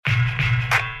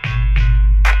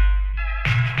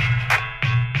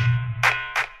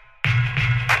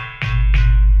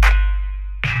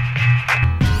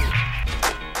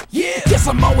Yes,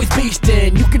 I'm always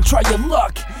beastin', you can try your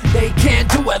luck. They can't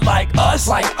do it like us,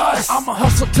 I'ma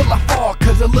hustle till I fall,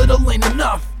 cause a little ain't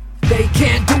enough. They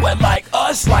can't do it like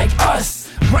us,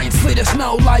 Rain, sleet, or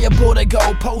snow, liable to go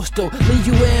postal. Leave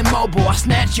you immobile, I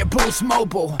snatch your boost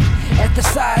mobile. At the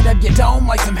side of your dome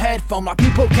like some headphone. My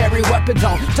people carry weapons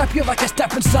on, type you like a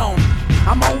stepping stone.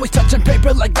 I'm always touching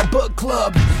paper like the book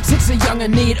club. Since a young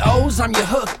and need O's, I'm your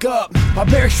hookup.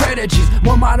 Barbaric strategies,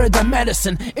 more modern than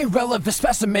medicine. Irrelevant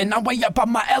specimen, I way up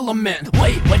on my element.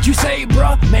 Wait, what you say,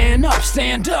 bruh? Man up,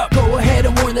 stand up. Go ahead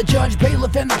and warn the judge,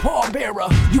 bailiff, and the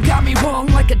pallbearer. You got me wrong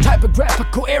like a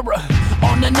typographical error.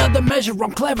 On another measure,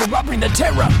 I'm clever, I bring the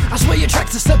terror. I swear your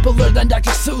tracks are simpler than Dr.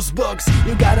 Seuss books.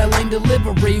 You got a lame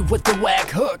delivery with the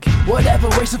whack hook. Whatever,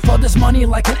 racing for this money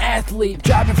like an athlete.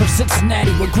 Driving from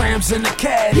Cincinnati with grams in the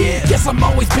caddy. Yes, I'm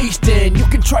always beastin', you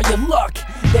can try your luck.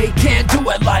 They can't do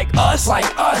it like us,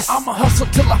 I'ma hustle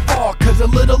till I fall, cause a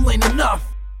little ain't enough.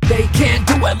 They can't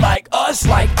do it like us,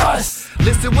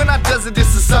 Listen, when I does it,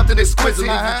 this is something exquisite.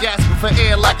 Gasping for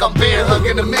air like I'm bear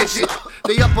hugging a midget.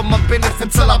 They up on my business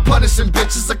until I'm punishing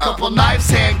bitches. A couple knives,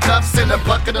 handcuffs, and a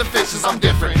bucket of fishes. I'm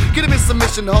different. Get him in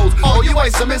submission holes. Oh, you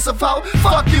ain't submissive hoe?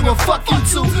 Fuck you and fuck you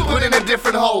too. Put in a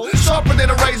different hole. Sharper than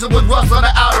a razor with rust on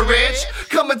the outer edge.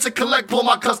 Coming to collect, pull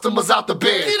my customers out the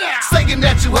bed. Saying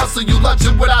that you hustle, you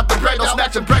lunching without the bread. Don't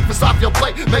snatch your breakfast off your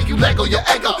plate. Make you Lego your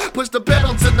ego. Push the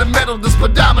pedal to the metal. This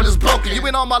pedometer's broken. You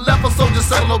ain't on my level, so just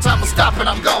settle. No time for stopping.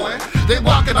 I'm going. They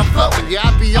walking, I'm floating. Yeah,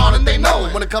 I be on it, they know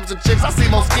it. When it comes to chicks, I see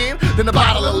more skin than a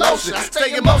bottle of lotion.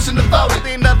 Stay in motion devoted.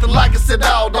 Ain't nothing like it at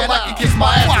all. Don't like you kiss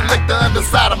my ass and lick the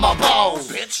underside of my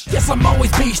balls, bitch. Yes, I'm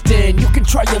always beastin', you can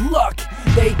try your luck.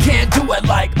 They can't do it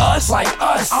like us,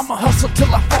 I'ma hustle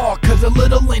till I fall, cause a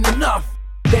little ain't enough.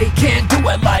 They can't do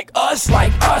it like us,